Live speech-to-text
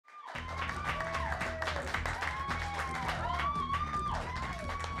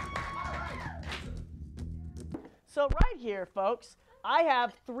So right here, folks, I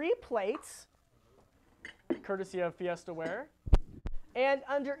have 3 plates, courtesy of FiestaWare. And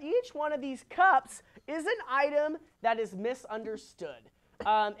under each one of these cups is an item that is misunderstood.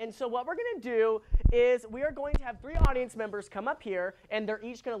 And so what we're going to do is we are going to have 3 audience members come up here, and they're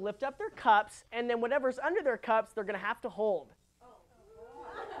each going to lift up their cups, and then whatever's under their cups, they're going to have to hold.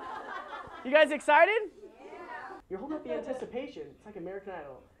 You guys excited? Yeah. You're holding up the anticipation. It's like American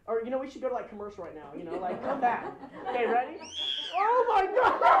Idol. Or, we should go to, commercial right now. Come back. Okay, ready? Oh, my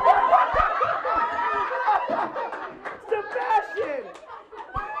God! Sebastian!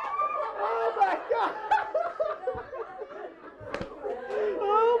 Oh, my God!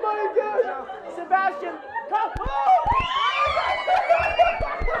 Oh, my gosh! Sebastian!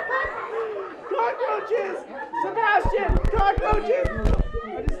 Cockroaches! Sebastian! Cockroaches!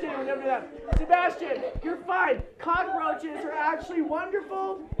 I'm just kidding, we'll never do that. Sebastian, you're fine. Cockroaches are actually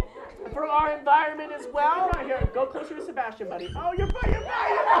wonderful for our environment as well. Right here, go closer to Sebastian, buddy. Oh, you're fine, you're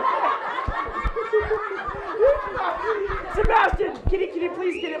fine, you're fine. Sebastian, kitty,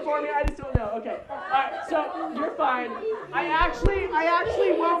 please get it for me. I just don't know. Okay. All right, so you're fine. I actually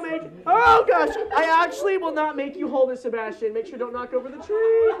will make. Oh gosh, I actually will not make you hold it, Sebastian. Make sure you don't knock over the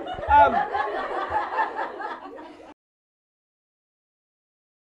tree.